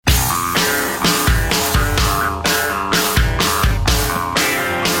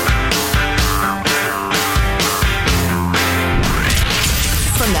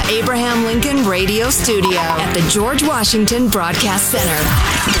radio studio at the George Washington Broadcast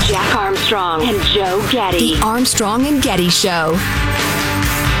Center. Jack Armstrong and Joe Getty. The Armstrong and Getty Show.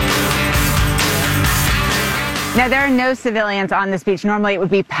 Now, there are no civilians on this beach. Normally, it would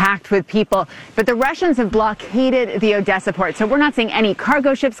be packed with people. But the Russians have blockaded the Odessa port. So we're not seeing any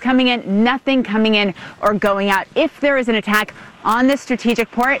cargo ships coming in, nothing coming in or going out. If there is an attack on this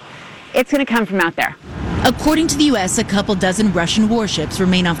strategic port, it's going to come from out there. According to the U.S., a couple dozen Russian warships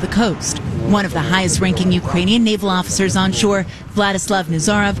remain off the coast. One of the highest-ranking Ukrainian naval officers on shore, Vladislav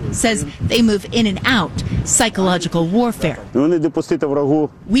Nazarov, says they move in and out. Psychological warfare.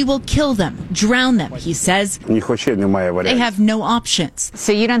 We will kill them, drown them, he says. They have no options.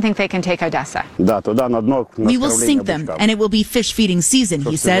 So you don't think they can take Odessa? We will sink them, and it will be fish-feeding season,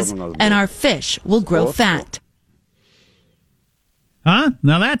 he says, and our fish will grow fat. Huh?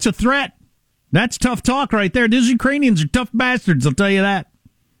 Now that's a threat. That's tough talk right there. These Ukrainians are tough bastards, I'll tell you that.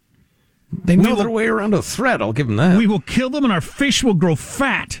 They know their way around a threat, I'll give them that. We will kill them and our fish will grow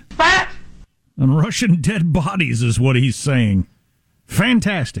fat. Fat? On Russian dead bodies is what he's saying.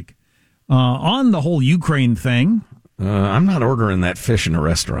 Fantastic. On the whole Ukraine thing. I'm not ordering that fish in a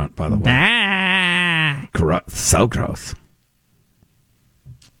restaurant, by the way. So gross.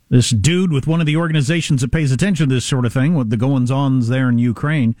 This dude with one of the organizations that pays attention to this sort of thing, with the goings-ons there in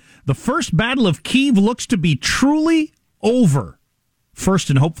Ukraine. The first Battle of Kyiv looks to be truly over. First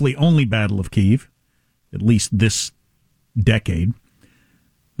and hopefully only Battle of Kyiv, at least this decade.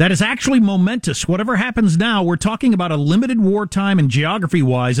 That is actually momentous. Whatever happens now, we're talking about a limited wartime and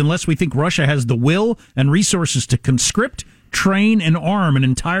geography-wise, unless we think Russia has the will and resources to conscript, train, and arm an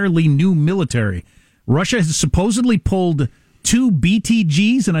entirely new military. Russia has supposedly pulled 2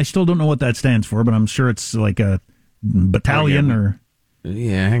 BTGs, and I still don't know what that stands for, but I'm sure it's like a battalion or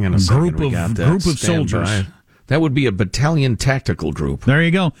hang on a group of soldiers. By. That would be a battalion tactical group. There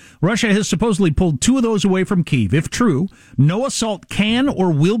you go. Russia has supposedly pulled 2 of those away from Kyiv. If true, no assault can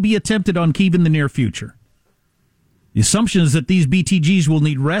or will be attempted on Kyiv in the near future. The assumption is that these BTGs will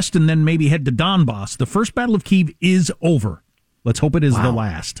need rest and then maybe head to Donbass. The first Battle of Kyiv is over. Let's hope it is the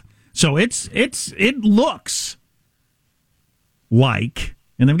last. So it looks like,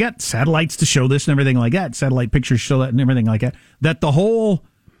 and they've got satellites to show this and everything like that, satellite pictures show that and everything like that the whole,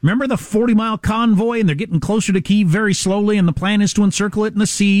 remember the 40-mile convoy, and they're getting closer to Kyiv very slowly, and the plan is to encircle it in a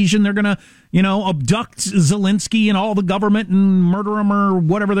siege, and they're going to, abduct Zelensky and all the government and murder him or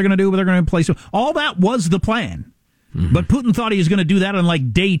whatever they're going to do, but they're going to place him. All that was the plan. Mm-hmm. But Putin thought he was going to do that on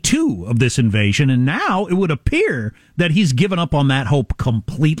like day 2 of this invasion, and now it would appear that he's given up on that hope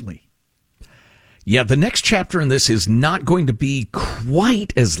completely. Yeah, the next chapter in this is not going to be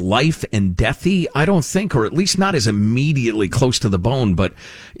quite as life and deathy, I don't think, or at least not as immediately close to the bone. But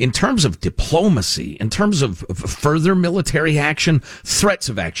in terms of diplomacy, in terms of further military action, threats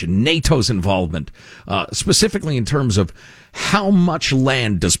of action, NATO's involvement, specifically in terms of how much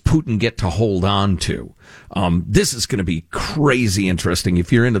land does Putin get to hold on to, this is going to be crazy interesting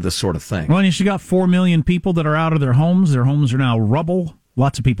if you're into this sort of thing. Well, you got 4 million people that are out of their homes. Their homes are now rubble.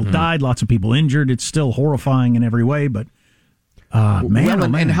 Lots of people died, lots of people injured. It's still horrifying in every way, but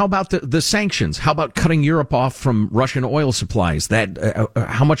man. And how about the sanctions? How about cutting Europe off from Russian oil supplies? That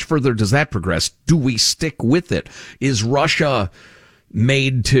how much further does that progress? Do we stick with it? Is Russia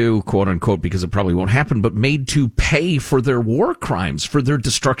made to, quote unquote, because it probably won't happen, but made to pay for their war crimes, for their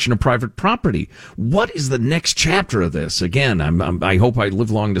destruction of private property? What is the next chapter of this? Again, I hope I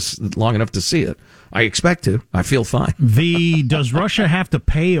live long enough to see it. I expect to. I feel fine. Does Russia have to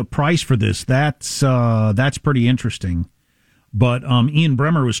pay a price for this? That's pretty interesting. But Ian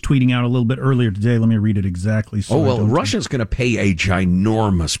Bremmer was tweeting out a little bit earlier today. Let me read it exactly. Russia's going to pay a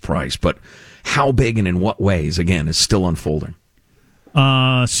ginormous price, but how big and in what ways, again, is still unfolding.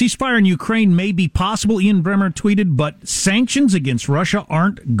 Ceasefire in Ukraine may be possible, Ian Bremmer tweeted, but sanctions against Russia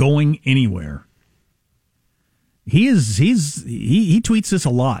aren't going anywhere. He tweets this a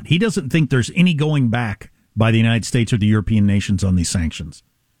lot. He doesn't think there's any going back by the United States or the European nations on these sanctions.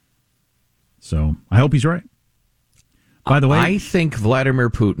 So I hope he's right. By the way, I think Vladimir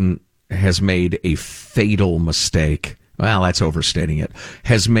Putin has made a fatal mistake. Well, that's overstating it.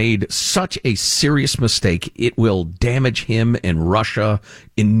 Has made such a serious mistake, it will damage him and Russia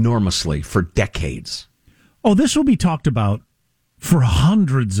enormously for decades. Oh, this will be talked about for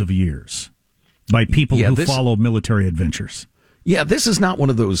hundreds of years by people who follow military adventures. Yeah, this is not one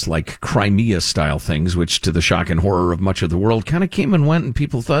of those like Crimea-style things, which to the shock and horror of much of the world kind of came and went, and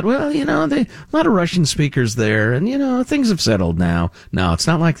people thought, well, a lot of Russian speakers there, and, things have settled now. No, it's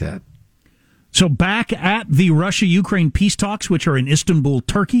not like that. So back at the Russia-Ukraine peace talks, which are in Istanbul,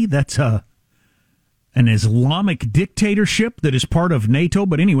 Turkey, that's an Islamic dictatorship that is part of NATO.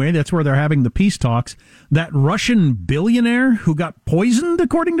 But anyway, that's where they're having the peace talks. That Russian billionaire who got poisoned,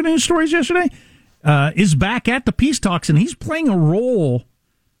 according to news stories yesterday, is back at the peace talks, and he's playing a role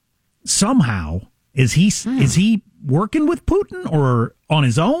somehow. Is he working with Putin or on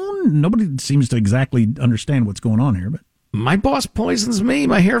his own? Nobody seems to exactly understand what's going on here. But my boss poisons me.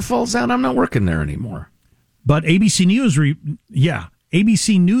 My hair falls out. I'm not working there anymore. But ABC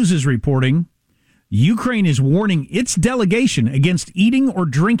News is reporting Ukraine is warning its delegation against eating or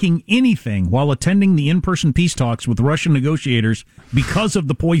drinking anything while attending the in-person peace talks with Russian negotiators because of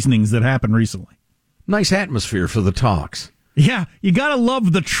the poisonings that happened recently. Nice atmosphere for the talks. Yeah, you got to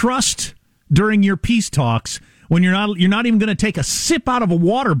love the trust during your peace talks when you're not even going to take a sip out of a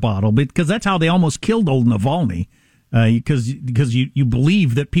water bottle, because that's how they almost killed old Navalny, because you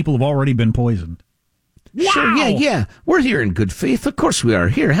believe that people have already been poisoned. Wow. Sure, yeah. We're here in good faith. Of course we are.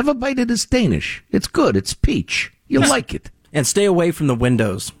 Here, have a bite of this Danish. It's good. It's peach. You'll like it. And stay away from the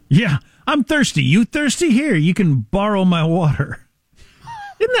windows. Yeah, I'm thirsty. You thirsty? Here, you can borrow my water.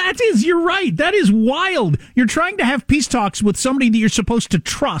 And you're right. That is wild. You're trying to have peace talks with somebody that you're supposed to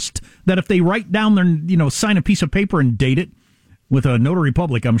trust, that if they write down their, sign a piece of paper and date it with a notary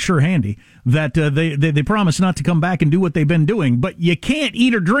public, I'm sure handy, that they promise not to come back and do what they've been doing. But you can't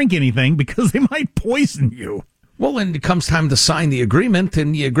eat or drink anything because they might poison you. Well, when it comes time to sign the agreement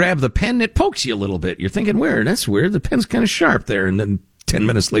and you grab the pen, it pokes you a little bit. You're thinking, weird, that's weird. The pen's kind of sharp there. And then 10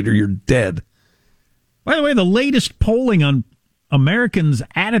 minutes later, you're dead. By the way, the latest polling on Americans'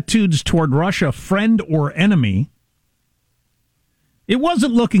 attitudes toward Russia, friend or enemy, it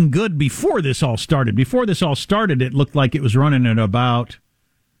wasn't looking good before this all started. Before this all started, it looked like it was running at about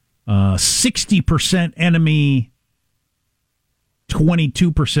 60% enemy,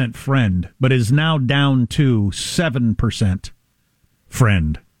 22% friend, but is now down to 7%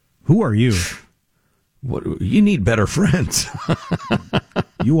 friend. What are you? You need better friends.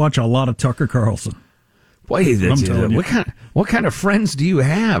 You watch a lot of Tucker Carlson. Boy, what kind of friends do you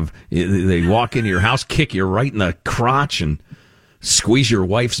have? They walk into your house, kick you right in the crotch, and squeeze your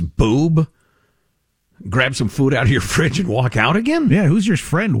wife's boob, grab some food out of your fridge, and walk out again? Yeah, who's your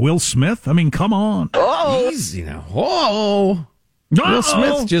friend? Will Smith? I mean, come on. Oh, easy now. Whoa. Will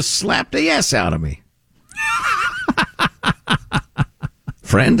Smith just slapped the ass out of me.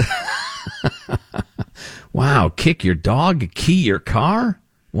 Friend? Wow, kick your dog, key your car?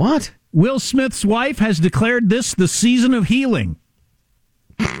 What? Will Smith's wife has declared this the season of healing.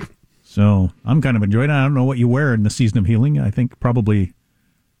 So I'm kind of enjoying it. I don't know what you wear in the season of healing. I think probably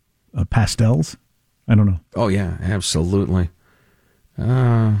pastels. I don't know. Oh, yeah, absolutely. Wait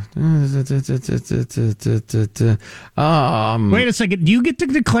a second. Do you get to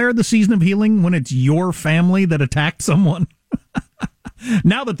declare the season of healing when it's your family that attacked someone?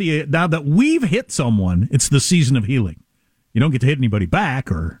 Now that we've hit someone, it's the season of healing. You don't get to hit anybody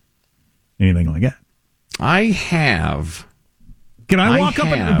back or anything like that. I have. Can I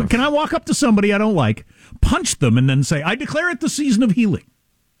walk up to somebody I don't like, punch them, and then say, I declare it the season of healing?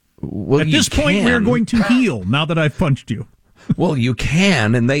 Well, at this point, we're going to heal now that I've punched you. Well, you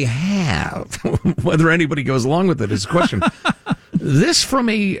can, and they have. Whether anybody goes along with it is a question. This from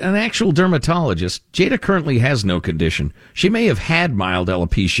an actual dermatologist. Jada currently has no condition. She may have had mild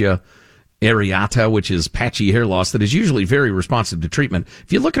alopecia areata, which is patchy hair loss that is usually very responsive to treatment.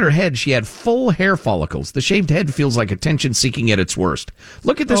 If you look at her head, she had full hair follicles. The shaved head feels like attention seeking at its worst.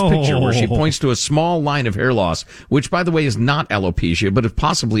 Look at this picture where she points to a small line of hair loss, which, by the way, is not alopecia, but is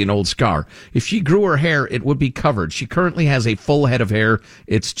possibly an old scar. If she grew her hair, it would be covered. She currently has a full head of hair.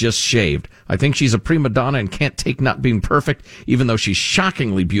 It's just shaved. I think she's a prima donna and can't take not being perfect, even though she's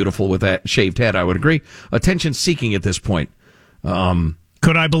shockingly beautiful with that shaved head, I would agree. Attention seeking at this point.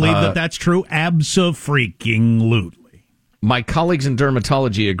 Could I believe that that's true? Abso-freaking-lutely. My colleagues in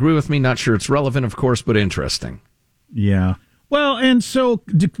dermatology agree with me. Not sure it's relevant, of course, but interesting. Yeah. Well, and so,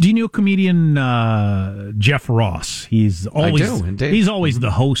 do you know comedian Jeff Ross? He's always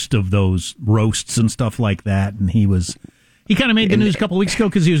the host of those roasts and stuff like that. And he kind of made the news a couple of weeks ago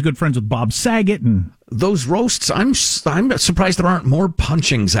because he was good friends with Bob Saget. And those roasts, I'm surprised there aren't more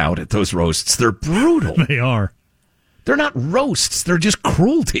punchings out at those roasts. They're brutal. They are. They're not roasts. They're just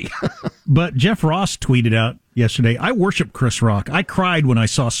cruelty. But Jeff Ross tweeted out yesterday, I worship Chris Rock. I cried when I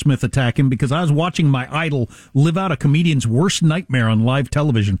saw Smith attack him because I was watching my idol live out a comedian's worst nightmare on live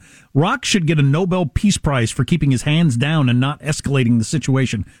television. Rock should get a Nobel Peace Prize for keeping his hands down and not escalating the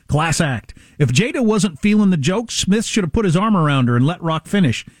situation. Class act. If Jada wasn't feeling the joke, Smith should have put his arm around her and let Rock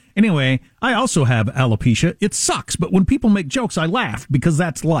finish. Anyway, I also have alopecia. It sucks, but when people make jokes, I laugh because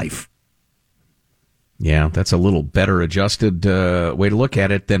that's life. Yeah, that's a little better adjusted way to look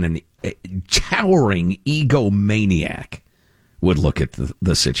at it than an towering egomaniac would look at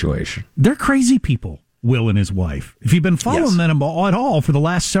the situation. They're crazy people, Will and his wife. If you've been following them at all for the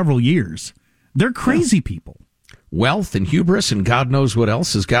last several years, they're crazy people. Wealth and hubris and God knows what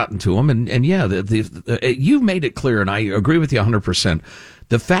else has gotten to him. And yeah, you've made it clear, and I agree with you 100%.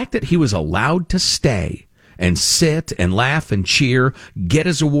 The fact that he was allowed to stay and sit and laugh and cheer, get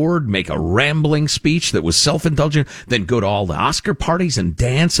his award, make a rambling speech that was self-indulgent, then go to all the Oscar parties and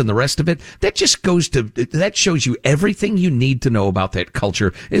dance and the rest of it, that shows you everything you need to know about that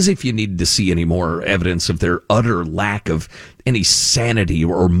culture, as if you needed to see any more evidence of their utter lack of any sanity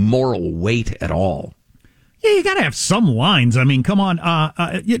or moral weight at all. Yeah, you got to have some lines. I mean, come on.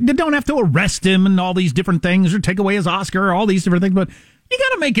 You don't have to arrest him and all these different things or take away his Oscar or all these different things, but you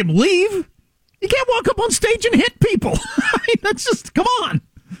got to make him leave. You can't walk up on stage and hit people. I mean, that's just, come on.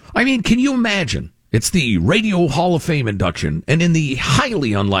 I mean, can you imagine? It's the Radio Hall of Fame induction, and in the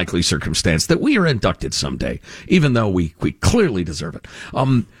highly unlikely circumstance that we are inducted someday, even though we clearly deserve it.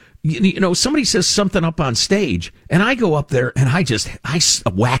 You know, somebody says something up on stage, and I go up there and I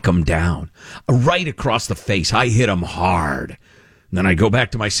whack them down right across the face. I hit them hard. And then I go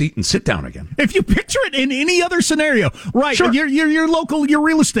back to my seat and sit down again. If you picture it in any other scenario, right? Sure. Your local, your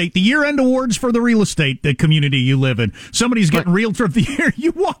real estate, the year-end awards for the real estate, the community you live in. Somebody's getting Realtor of the Year.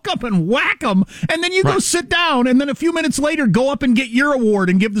 You walk up and whack them, and then you go sit down, and then a few minutes later, go up and get your award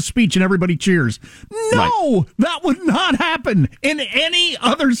and give the speech, and everybody cheers. No, that would not happen in any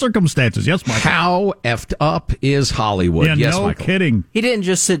other circumstances. Yes, Michael. How effed up is Hollywood? Yeah, yes, no Michael. Kidding. He didn't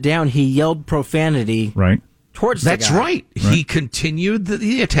just sit down; he yelled profanity. Right. Towards That's the guy. right. He continued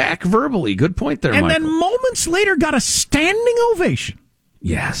the attack verbally. Good point there, and Michael. then moments later got a standing ovation.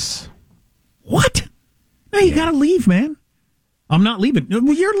 Yes. What? Hey, you got to leave, man. I'm not leaving.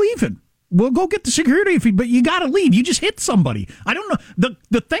 Well, you're leaving. We'll go get the security, but you got to leave. You just hit somebody. I don't know.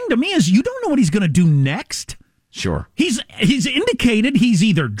 The thing to me is you don't know what he's going to do next. Sure. He's indicated he's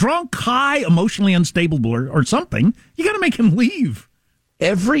either drunk, high, emotionally unstable, or something. You got to make him leave.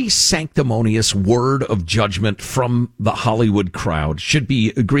 Every sanctimonious word of judgment from the Hollywood crowd should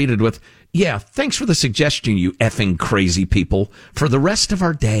be greeted with, yeah, thanks for the suggestion, you effing crazy people, for the rest of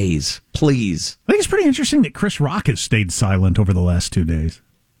our days, please. I think it's pretty interesting that Chris Rock has stayed silent over the last 2 days.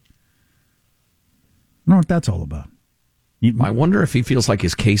 I don't know what that's all about. I wonder if he feels like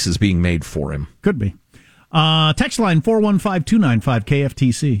his case is being made for him. Could be. Text line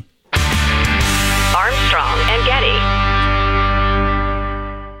 415-295-KFTC. Armstrong and Getty.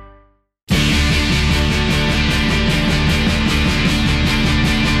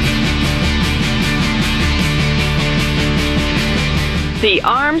 The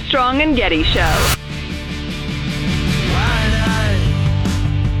Armstrong and Getty Show.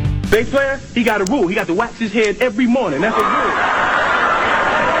 Bass player, he got a rule. He got to wax his head every morning. That's a rule.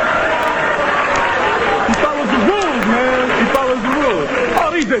 He follows the rules, man. He follows the rules. Oh,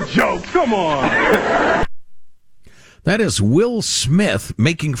 these are jokes. Come on. That is Will Smith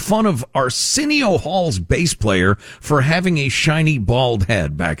making fun of Arsenio Hall's bass player for having a shiny bald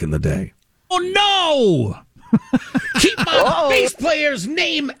head back in the day. Oh, no! Keep my bass player's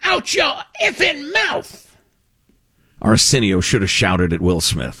name out your effing mouth! Arsenio should have shouted at Will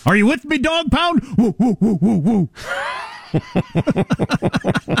Smith. Are you with me, dog pound? Woo, woo, woo, woo, woo.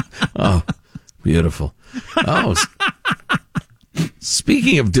 Oh, beautiful. Oh,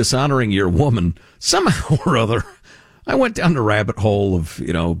 speaking of dishonoring your woman, somehow or other, I went down the rabbit hole of,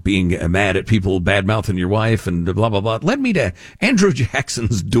 being mad at people bad-mouthing your wife and blah, blah, blah. It led me to Andrew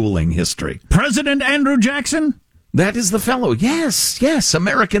Jackson's dueling history. President Andrew Jackson? That is the fellow. Yes,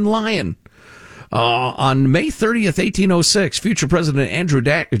 American Lion. On May 30th, 1806, future President Andrew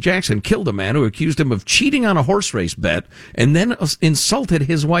Jackson killed a man who accused him of cheating on a horse race bet and then insulted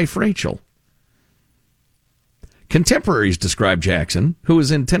his wife, Rachel. Contemporaries describe Jackson, who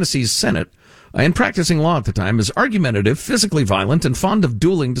was in Tennessee's Senate and practicing law at the time, as argumentative, physically violent, and fond of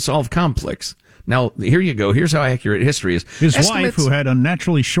dueling to solve conflicts. Now, here you go. Here's how accurate history is. His wife, who had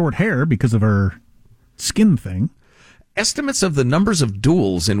unnaturally short hair because of her skin thing. Estimates of the numbers of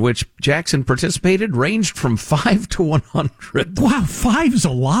duels in which Jackson participated ranged from 5 to 100. Wow, 5 is a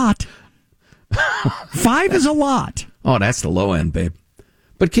lot. 5 is a lot. Oh, that's the low end, babe.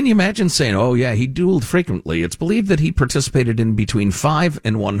 But can you imagine saying, oh, yeah, he dueled frequently? It's believed that he participated in between 5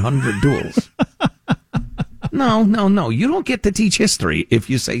 and 100 duels. No. You don't get to teach history if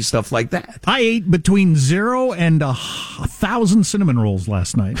you say stuff like that. I ate between 0 and 1,000 cinnamon rolls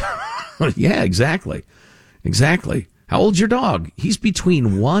last night. Yeah, exactly. How old's your dog? He's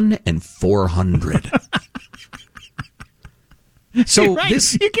between 1 and 400. So right.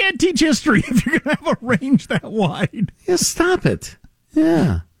 this, you can't teach history if you're going to have a range that wide. yeah, stop it.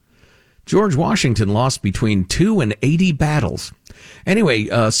 Yeah. George Washington lost between 2 and 80 battles. Anyway,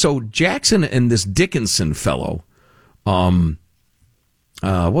 so Jackson and this Dickinson fellow, what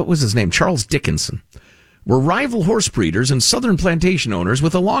was his name? Charles Dickinson, were rival horse breeders and southern plantation owners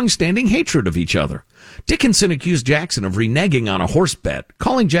with a long-standing hatred of each other. Dickinson accused Jackson of reneging on a horse bet,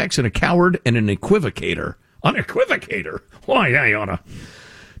 calling Jackson a coward and an equivocator. An equivocator? Why, I oughta.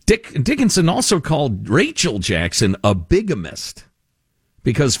 Dickinson also called Rachel Jackson a bigamist,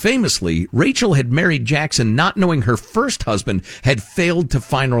 because famously, Rachel had married Jackson not knowing her first husband had failed to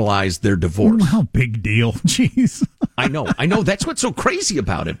finalize their divorce. Wow, big deal. Jeez. I know. That's what's so crazy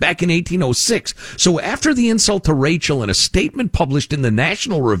about it. Back in 1806. So after the insult to Rachel in a statement published in the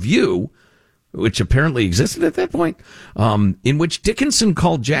National Review, which apparently existed at that point, in which Dickinson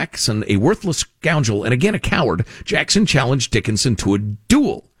called Jackson a worthless scoundrel and again a coward, Jackson challenged Dickinson to a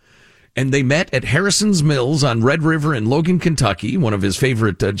duel. And they met at Harrison's Mills on Red River in Logan, Kentucky, one of his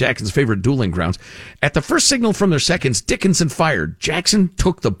favorite, Jackson's favorite dueling grounds. At the first signal from their seconds, Dickinson fired. Jackson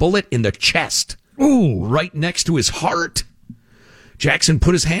took the bullet in the chest. Ooh, right next to his heart. Jackson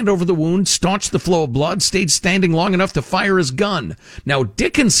put his hand over the wound, staunched the flow of blood, stayed standing long enough to fire his gun. Now,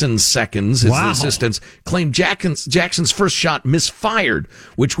 Dickinson's seconds, his assistants, claimed Jackson's first shot misfired,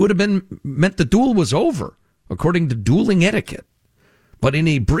 which would have meant the duel was over, according to dueling etiquette. But in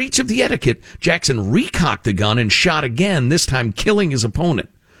a breach of the etiquette, Jackson recocked the gun and shot again, this time killing his opponent.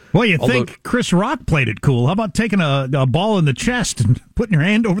 Well, you think Chris Rock played it cool. How about taking a ball in the chest and putting your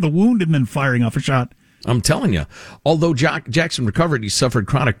hand over the wound and then firing off a shot? I'm telling you. Although Jackson recovered, he suffered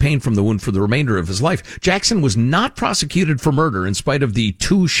chronic pain from the wound for the remainder of his life. Jackson was not prosecuted for murder in spite of the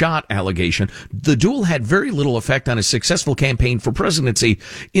 2-shot allegation. The duel had very little effect on his successful campaign for presidency.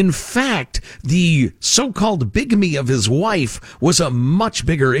 In fact, the so-called bigamy of his wife was a much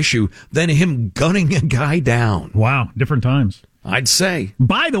bigger issue than him gunning a guy down. Wow, different times. I'd say.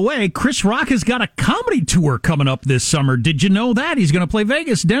 By the way, Chris Rock has got a comedy tour coming up this summer. Did you know that? He's going to play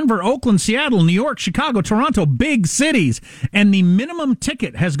Vegas, Denver, Oakland, Seattle, New York, Chicago, Toronto, big cities. And the minimum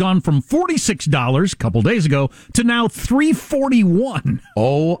ticket has gone from $46 a couple days ago to now $341.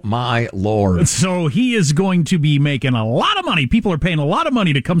 Oh, my Lord. So he is going to be making a lot of money. People are paying a lot of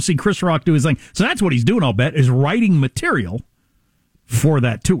money to come see Chris Rock do his thing. So that's what he's doing, I'll bet, is writing material for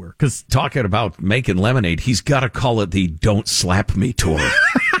that tour. Because talking about making lemonade, he's got to call it the Don't Slap Me tour.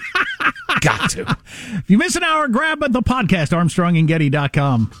 Got to. If you miss an hour, grab the podcast,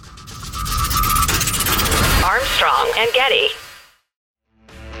 ArmstrongandGetty.com. Armstrong and Getty.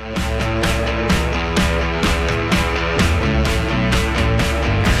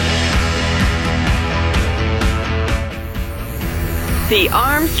 The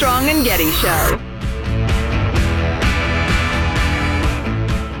Armstrong and Getty Show.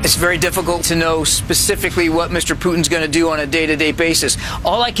 It's very difficult to know specifically what Mr. Putin's going to do on a day-to-day basis.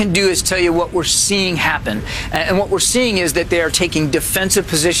 All I can do is tell you what we're seeing happen. And what we're seeing is that they are taking defensive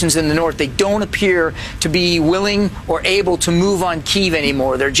positions in the north. They don't appear to be willing or able to move on Kyiv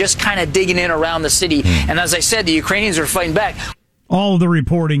anymore. They're just kind of digging in around the city. And as I said, the Ukrainians are fighting back. All the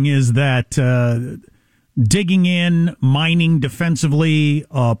reporting is that digging in, mining defensively,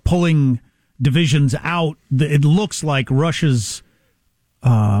 pulling divisions out, it looks like Russia's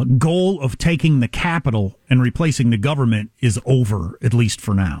goal of taking the capital and replacing the government is over, at least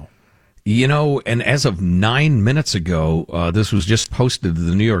for now. You know, and as of 9 minutes ago, this was just posted to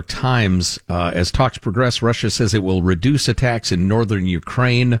the New York Times. As talks progress, Russia says it will reduce attacks in northern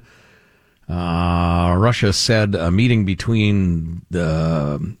Ukraine. Russia said a meeting between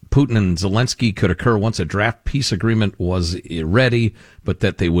Putin and Zelensky could occur once a draft peace agreement was ready, but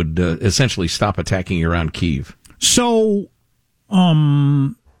that they would essentially stop attacking around Kyiv. So,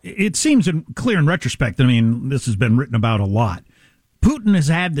 it seems clear in retrospect. I mean, this has been written about a lot. Putin has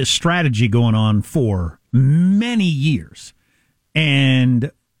had this strategy going on for many years,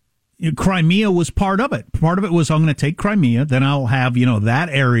 and Crimea was part of it. Part of it was, I'm going to take Crimea, then I'll have, that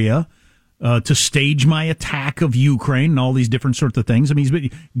area to stage my attack of Ukraine and all these different sorts of things. I mean, he's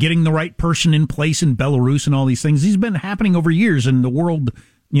been getting the right person in place in Belarus and all these things. These have been happening over years, and the world,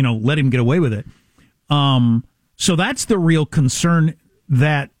 let him get away with it. So that's the real concern,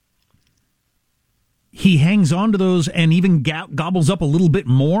 that he hangs on to those and even gobbles up a little bit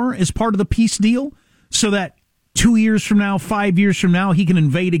more as part of the peace deal, so that 2 years from now, 5 years from now, he can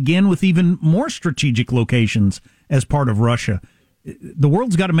invade again with even more strategic locations as part of Russia. The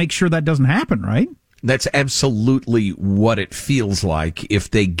world's got to make sure that doesn't happen, right? That's absolutely what it feels like if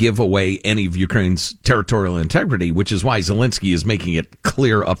they give away any of Ukraine's territorial integrity, which is why Zelensky is making it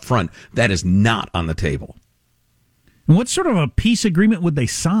clear up front that is not on the table. And what sort of a peace agreement would they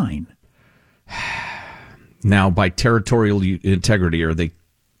sign? Now, by territorial integrity, are they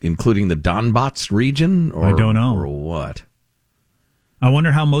including the Donbass region? Or, I don't know. Or what? I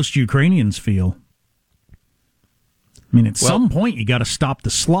wonder how most Ukrainians feel. I mean, at some point, you got to stop the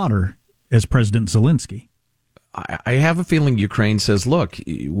slaughter as President Zelensky. I have a feeling Ukraine says, look,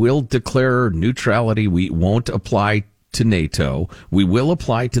 we'll declare neutrality. We won't apply to NATO. We will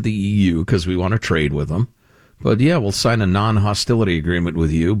apply to the EU because we want to trade with them. But yeah, we'll sign a non-hostility agreement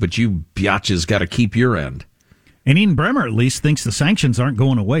with you, but you biatches got to keep your end. And Ian Bremmer at least thinks the sanctions aren't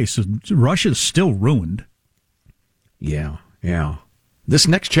going away, so Russia's still ruined. Yeah. This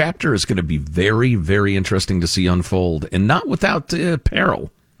next chapter is going to be very, very interesting to see unfold, and not without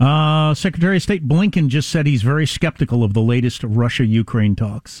peril. Secretary of State Blinken just said he's very skeptical of the latest Russia-Ukraine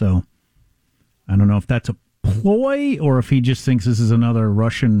talks, so I don't know if that's a ploy or if he just thinks this is another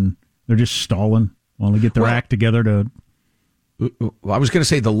Russian, they're just stalling while they get their act together to... I was going to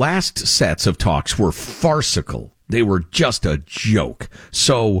say the last sets of talks were farcical. They were just a joke.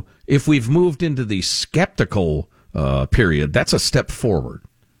 So if we've moved into the skeptical period, that's a step forward.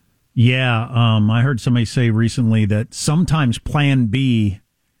 Yeah, I heard somebody say recently that sometimes Plan B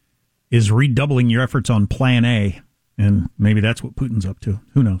is redoubling your efforts on Plan A, and maybe that's what Putin's up to.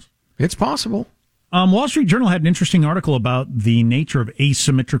 Who knows? It's possible. Wall Street Journal had an interesting article about the nature of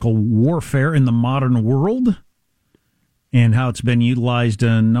asymmetrical warfare in the modern world and how it's been utilized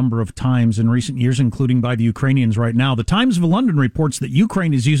a number of times in recent years, including by the Ukrainians right now. The Times of London reports that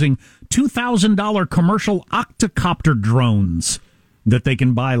Ukraine is using $2,000 commercial octocopter drones that they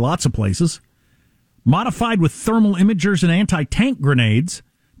can buy lots of places, modified with thermal imagers and anti-tank grenades,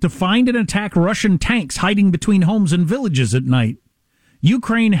 to find and attack Russian tanks hiding between homes and villages at night.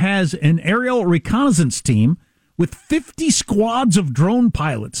 Ukraine has an aerial reconnaissance team with 50 squads of drone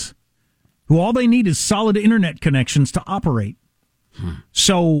pilots who all they need is solid internet connections to operate.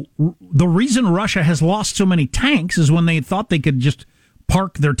 So the reason Russia has lost so many tanks is when they thought they could just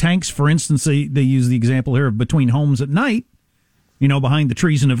park their tanks, for instance, they use the example here of between homes at night, behind the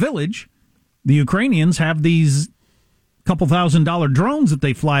trees in a village. The Ukrainians have these couple $1,000 drones that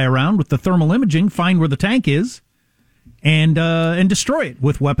they fly around with the thermal imaging, find where the tank is, and destroy it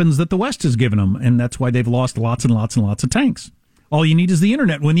with weapons that the West has given them. And that's why they've lost lots and lots and lots of tanks. All you need is the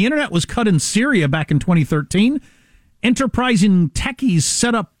internet. When the internet was cut in Syria back in 2013, enterprising techies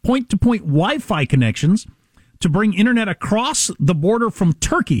set up point-to-point Wi-Fi connections to bring internet across the border from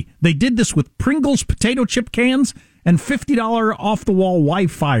Turkey. They did this with Pringles potato chip cans and $50 off-the-wall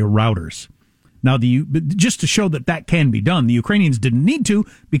Wi-Fi routers. Now, just to show that can be done, the Ukrainians didn't need to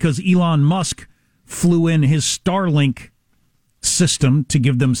because Elon Musk flew in his Starlink system to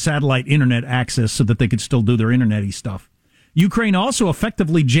give them satellite internet access so that they could still do their internet-y stuff. Ukraine also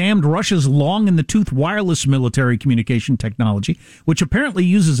effectively jammed Russia's long-in-the-tooth wireless military communication technology, which apparently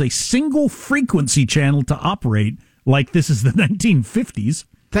uses a single frequency channel to operate like this is the 1950s.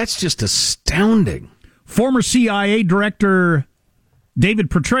 That's just astounding. Former CIA Director David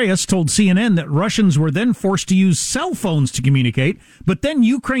Petraeus told CNN that Russians were then forced to use cell phones to communicate, but then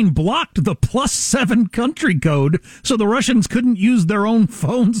Ukraine blocked the +7 country code so the Russians couldn't use their own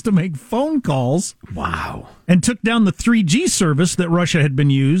phones to make phone calls. Wow. And took down the 3G service that Russia had been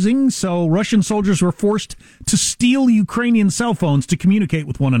using, so Russian soldiers were forced to steal Ukrainian cell phones to communicate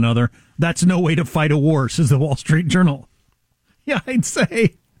with one another. That's no way to fight a war, says the Wall Street Journal. Yeah, I'd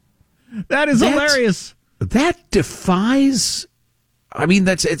say that is hilarious. That defies... I mean,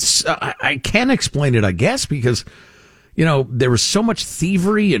 I can't explain it, I guess, because, there was so much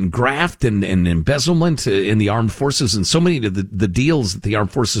thievery and graft and embezzlement in the armed forces, and so many of the deals that the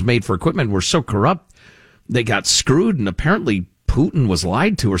armed forces made for equipment were so corrupt, they got screwed, and apparently Putin was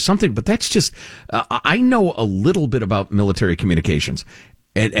lied to or something, but that's just, I know a little bit about military communications,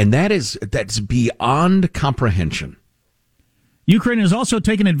 and that's beyond comprehension. Ukraine has also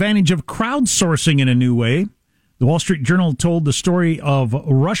taken advantage of crowdsourcing in a new way. The Wall Street Journal told the story of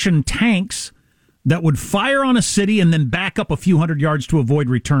Russian tanks that would fire on a city and then back up a few hundred yards to avoid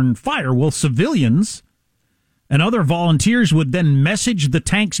return fire. Well, civilians and other volunteers would then message the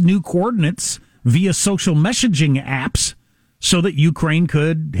tank's new coordinates via social messaging apps so that Ukraine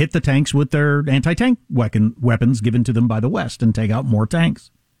could hit the tanks with their anti-tank weapons given to them by the West and take out more tanks.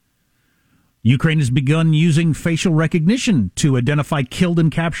 Ukraine has begun using facial recognition to identify killed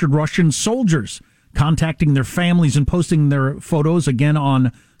and captured Russian soldiers, contacting their families and posting their photos again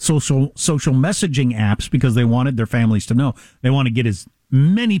on social messaging apps because they wanted their families to know. They want to get as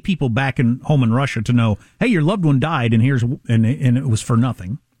many people back home in Russia to know, hey, your loved one died and it was for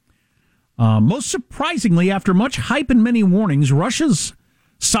nothing. Most surprisingly, after much hype and many warnings, Russia's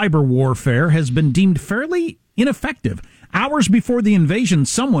cyber warfare has been deemed fairly ineffective. Hours before the invasion,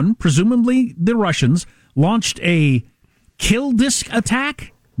 someone, presumably the Russians, launched a kill disk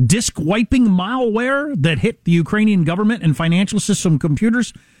attack, disk wiping malware that hit the Ukrainian government and financial system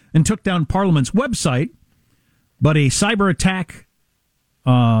computers and took down Parliament's website. But a cyber attack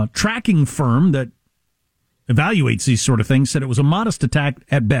tracking firm that evaluates these sort of things said it was a modest attack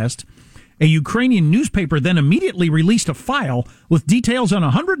at best. A Ukrainian newspaper then immediately released a file with details on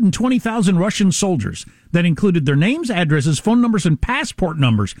 120,000 Russian soldiers that included their names, addresses, phone numbers, and passport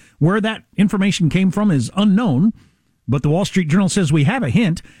numbers. Where that information came from is unknown, but the Wall Street Journal says we have a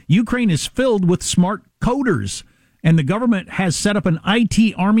hint. Ukraine is filled with smart coders, and the government has set up an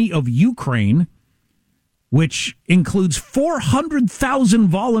IT army of Ukraine, which includes 400,000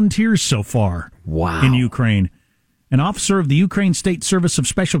 volunteers so far in Ukraine. An officer of the Ukraine State Service of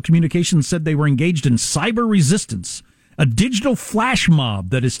Special Communications said they were engaged in cyber resistance, a digital flash mob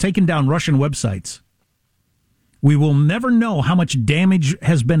that has taken down Russian websites. We will never know how much damage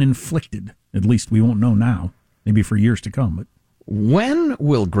has been inflicted. At least we won't know now. Maybe for years to come. But when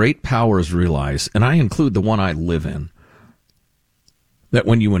will great powers realize, and I include the one I live in, that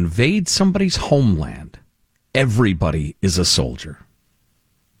when you invade somebody's homeland, everybody is a soldier?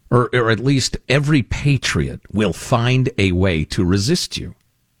 Or at least every patriot will find a way to resist you.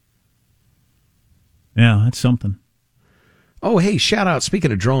 Yeah, that's something. Oh, hey, shout out,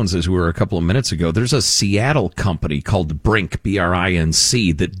 speaking of drones, as we were a couple of minutes ago, there's a Seattle company called Brinc,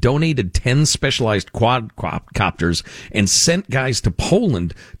 B-R-I-N-C, that donated 10 specialized quadcopters and sent guys to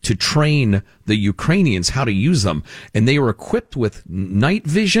Poland to train the Ukrainians how to use them. And they were equipped with night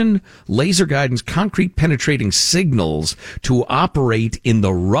vision, laser guidance, concrete penetrating signals to operate in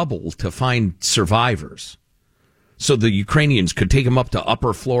the rubble to find survivors. So the Ukrainians could take them up to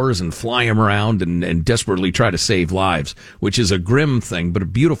upper floors and fly them around and desperately try to save lives, which is a grim thing, but a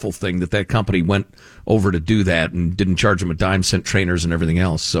beautiful thing that company went over to do that and didn't charge them a dime, sent trainers and everything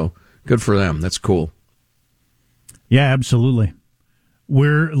else. So good for them. That's cool. Yeah, absolutely.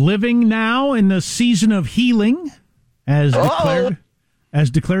 We're living now in the season of healing, as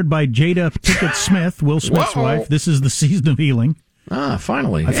declared by Jada Pinkett Smith, Will Smith's wife. This is the season of healing. Ah,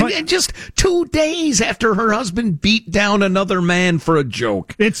 finally. And just 2 days after her husband beat down another man for a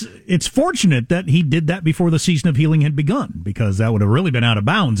joke. It's fortunate that he did that before the season of healing had begun, because that would have really been out of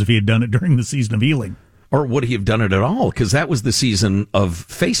bounds if he had done it during the season of healing. Or would he have done it at all? Because that was the season of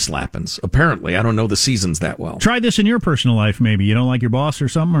face slappings, apparently. I don't know the seasons that well. Try this in your personal life, maybe. You don't like your boss or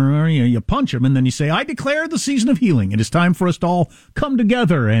something, or you punch him, and then you say, I declare the season of healing. It is time for us to all come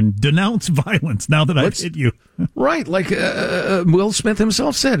together and denounce violence now that I've hit you. Right, like Will Smith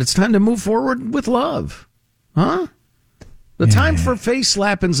himself said, it's time to move forward with love. Huh? The time for face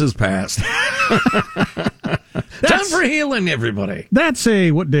slappings has passed. Time for healing, everybody. That's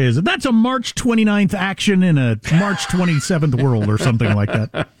what day is it? That's a March 29th action in a March 27th world or something like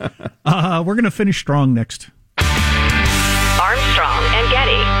that. We're going to finish strong next. Armstrong and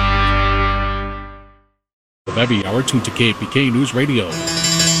Getty. Every hour, tuned to KPK News Radio.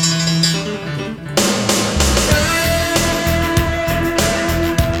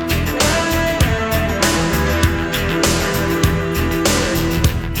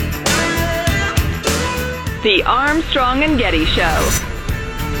 The Armstrong and Getty Show.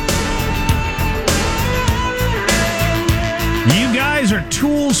 You guys are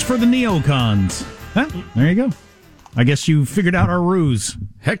tools for the neocons. Huh? There you go. I guess you figured out our ruse.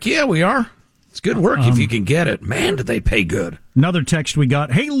 Heck yeah, we are. It's good work if you can get it. Man, do they pay good. Another text we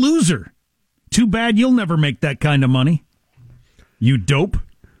got. Hey, loser. Too bad you'll never make that kind of money. You dope.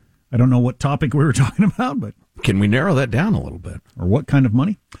 I don't know what topic we were talking about, but... Can we narrow that down a little bit? Or what kind of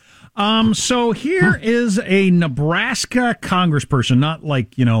money? So here is a Nebraska congressperson, not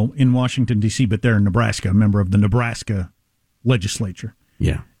like, in Washington, D.C., but they're in Nebraska, a member of the Nebraska legislature.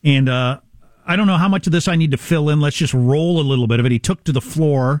 Yeah. And I don't know how much of this I need to fill in. Let's just roll a little bit of it. He took to the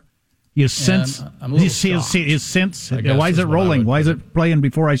floor. His sense. His sense. Why is it rolling? Why is it playing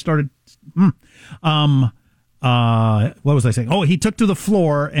before I started? What was I saying? Oh, he took to the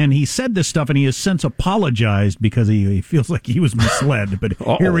floor and he said this stuff, and he has since apologized because he feels like he was misled. But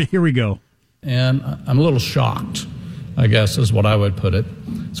here we go. And I'm a little shocked, I guess is what I would put it.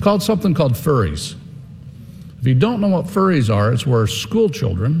 It's called something called furries. If you don't know what furries are, it's where school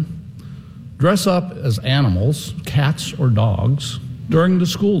children dress up as animals, cats or dogs, during the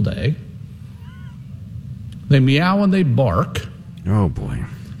school day. They meow and they bark. Oh, boy.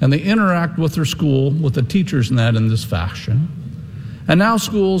 And they interact with their school, with the teachers and that in this fashion. And now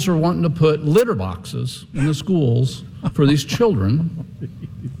schools are wanting to put litter boxes in the schools for these children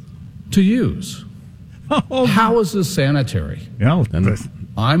to use. How is this sanitary? Yeah,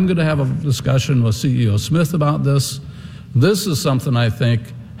 I'm going to have a discussion with CEO Smith about this. This is something I think,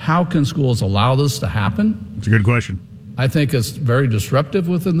 how can schools allow this to happen? It's a good question. I think it's very disruptive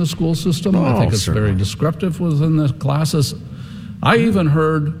within the school system. I think it's very disruptive within the classes. I even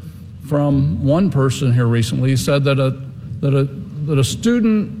heard from one person here recently said that a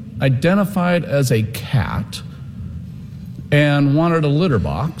student identified as a cat and wanted a litter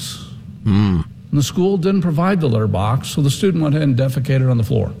box. And the school didn't provide the litter box, so the student went ahead and defecated on the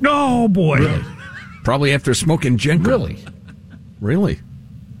floor. Oh, boy. Really? Probably after smoking Jenko. Really?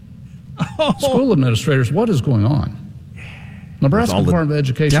 Oh. School administrators, what is going on? Nebraska Department of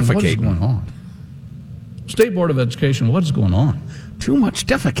Education, what is going on? State Board of Education, what is going on? Too much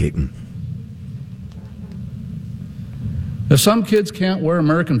defecating. If some kids can't wear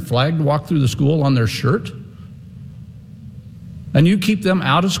American flag to walk through the school on their shirt, and you keep them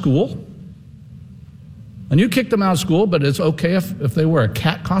out of school, and you kick them out of school, but it's okay if they wear a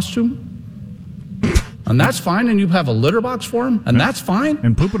cat costume, and that's fine, and you have a litter box for them, and that's fine.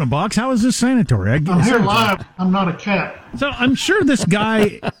 And poop in a box? How is this sanitary? I'm here live. I'm not a cat. So I'm sure this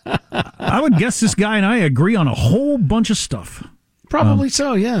guy, I would guess this guy and I agree on a whole bunch of stuff. Probably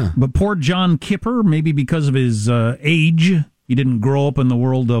so, yeah. But poor John Kipper, maybe because of his age, he didn't grow up in the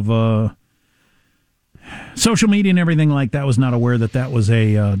world of social media and everything like that, was not aware that was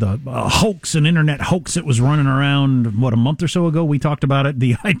a hoax, an internet hoax that was running around, a month or so ago. We talked about it.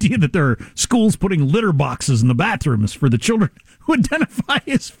 The idea that there are schools putting litter boxes in the bathrooms for the children who identify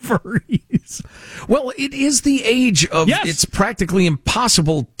as furries. Well, it is the age of it's practically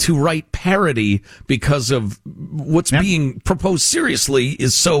impossible to write parody because of what's being proposed seriously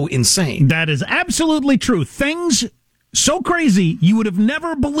is so insane. That is absolutely true. Things so crazy you would have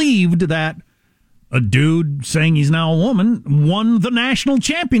never believed that a dude saying he's now a woman won the national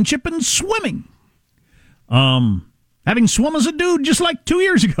championship in swimming. Having swum as a dude just like 2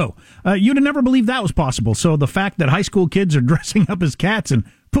 years ago. You'd have never believed that was possible. So the fact that high school kids are dressing up as cats and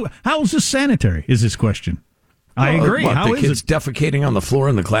how is this sanitary is his question. I agree. What, how the is kids it? defecating on the floor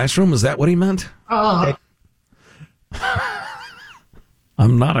in the classroom? Is that what he meant? I'm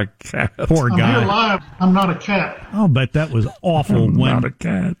not a cat. Poor guy. here live. I'm not a cat. I'll bet that was awful. I'm not a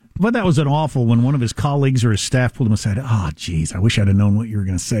cat. But that was an awful when one of his colleagues or his staff pulled him aside. Oh, geez, I wish I'd have known what you were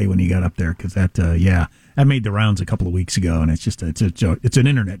going to say when you got up there, because that made the rounds a couple of weeks ago, and it's just it's a joke. It's an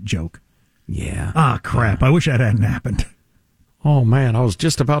internet joke. Yeah. Ah, crap! I wish that hadn't happened. Oh man, I was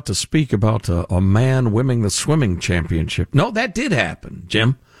just about to speak about a man winning the swimming championship. No, that did happen,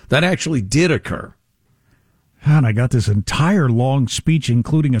 Jim. That actually did occur. And I got this entire long speech,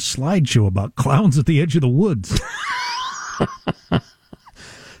 including a slideshow about clowns at the edge of the woods.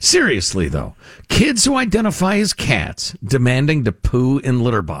 Seriously, though, kids who identify as cats demanding to poo in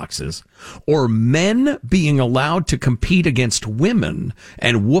litter boxes, or men being allowed to compete against women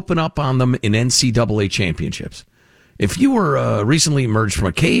and whooping up on them in NCAA championships. If you were recently emerged from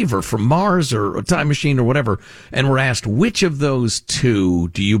a cave or from Mars or a time machine or whatever, and were asked which of those two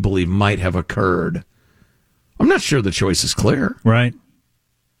do you believe might have occurred, I'm not sure the choice is clear. Right.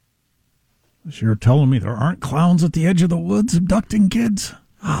 So you're telling me there aren't clowns at the edge of the woods abducting kids?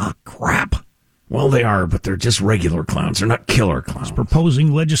 Ah, crap. Well, they are, but they're just regular clowns. They're not killer clowns. It's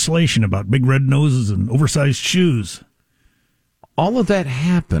proposing legislation about big red noses and oversized shoes. All of that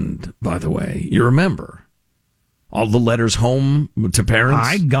happened, by the way. You remember. All the letters home to parents.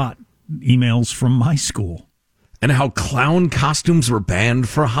 I got emails from my school. And how clown costumes were banned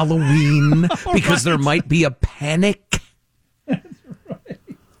for Halloween because there might be a panic. That's right.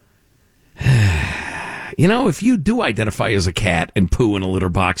 You know, if you do identify as a cat and poo in a litter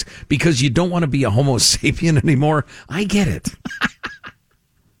box because you don't want to be a Homo sapien anymore, I get it.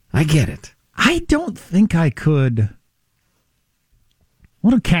 I get it. I don't think I could.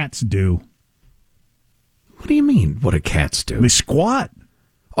 What do cats do? What do you mean, what do cats do? They squat.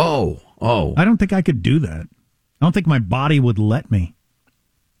 Oh. I don't think I could do that. I don't think my body would let me.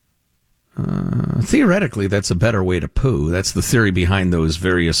 Theoretically, that's a better way to poo. That's the theory behind those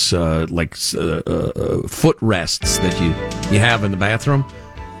various foot rests that you have in the bathroom.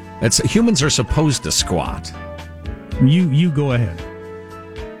 Humans are supposed to squat. You go ahead.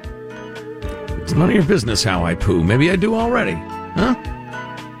 It's none of your business how I poo. Maybe I do already. Huh?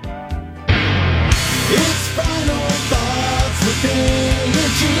 It's Final Thoughts with Billy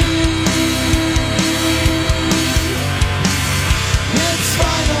G. It's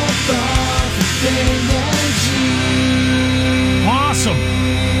Final Thoughts with Billy G. Awesome.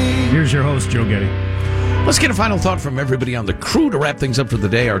 Here's your host, Joe Getty. Let's get a final thought from everybody on the crew to wrap things up for the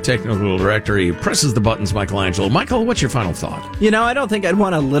day. Our technical director, he presses the buttons, Michelangelo. Michael, what's your final thought? I don't think I'd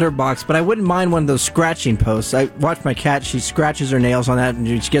want a litter box, but I wouldn't mind one of those scratching posts. I watch my cat. She scratches her nails on that,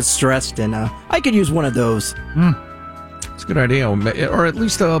 and she gets stressed, and I could use one of those. It's a good idea, or at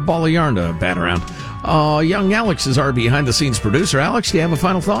least a ball of yarn to bat around. Young Alex is our behind-the-scenes producer. Alex, do you have a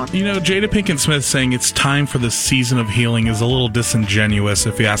final thought? Jada Pinkett Smith saying it's time for the season of healing is a little disingenuous,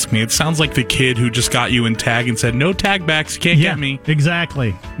 if you ask me. It sounds like the kid who just got you in tag and said, no tag backs, you can't get me.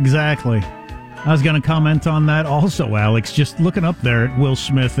 Exactly. I was going to comment on that also, Alex. Just looking up there at Will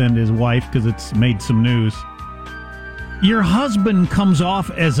Smith and his wife, because it's made some news. Your husband comes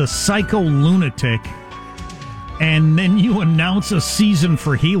off as a psycho lunatic, and then you announce a season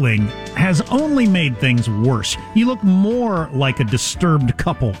for healing, has only made things worse. You look more like a disturbed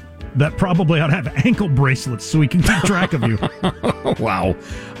couple that probably ought to have ankle bracelets so we can keep track of you. Wow.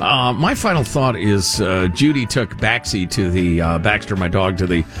 My final thought is Judy took Baxi to the Baxter, my dog, to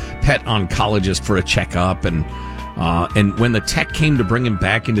the pet oncologist for a checkup, and when the tech came to bring him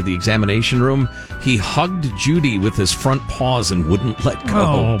back into the examination room, he hugged Judy with his front paws and wouldn't let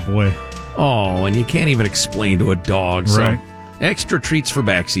go. Oh, boy. Oh, and you can't even explain to a dog. Right. So, extra treats for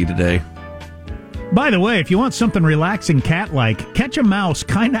Baxi today. By the way, if you want something relaxing cat-like, catch a mouse,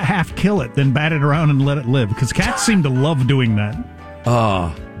 kind of half kill it, then bat it around and let it live, because cats seem to love doing that.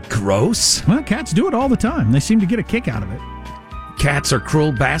 Gross? Well, cats do it all the time. They seem to get a kick out of it. Cats are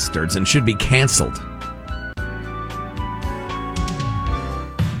cruel bastards and should be canceled.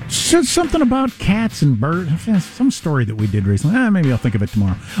 Said something about cats and birds. Some story that we did recently. Maybe I'll think of it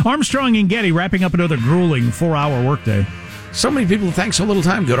tomorrow. Armstrong and Getty wrapping up another grueling 4-hour workday. So many people, thanks so little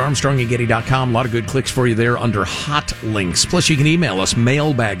time. Go to ArmstrongandGetty.com. A lot of good clicks for you there under hot links. Plus, you can email us,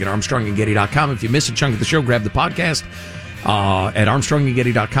 mailbag at ArmstrongandGetty.com. If you miss a chunk of the show, grab the podcast at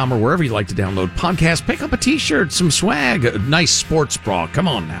ArmstrongandGetty.com or wherever you like to download podcasts. Pick up a T-shirt, some swag, a nice sports bra. Come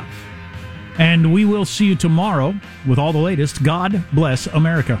on now. And we will see you tomorrow with all the latest. God bless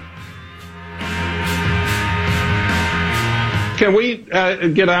America. Can we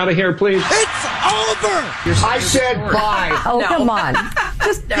get out of here, please? It's over! I said bye. Oh, come on.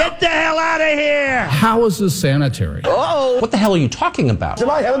 Just get the hell out of here! How is this sanitary? Oh! What the hell are you talking about? And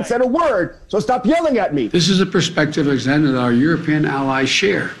I haven't said a word, so stop yelling at me. This is a perspective extended that our European allies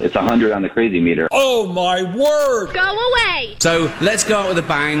share. It's 100 on the crazy meter. Oh, my word! Go away! So, let's go out with a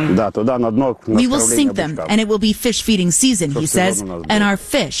bang. We will sink them, and it will be fish feeding season, he says, and our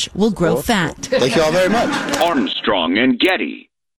fish will grow fat. Thank you all very much. Armstrong and Getty.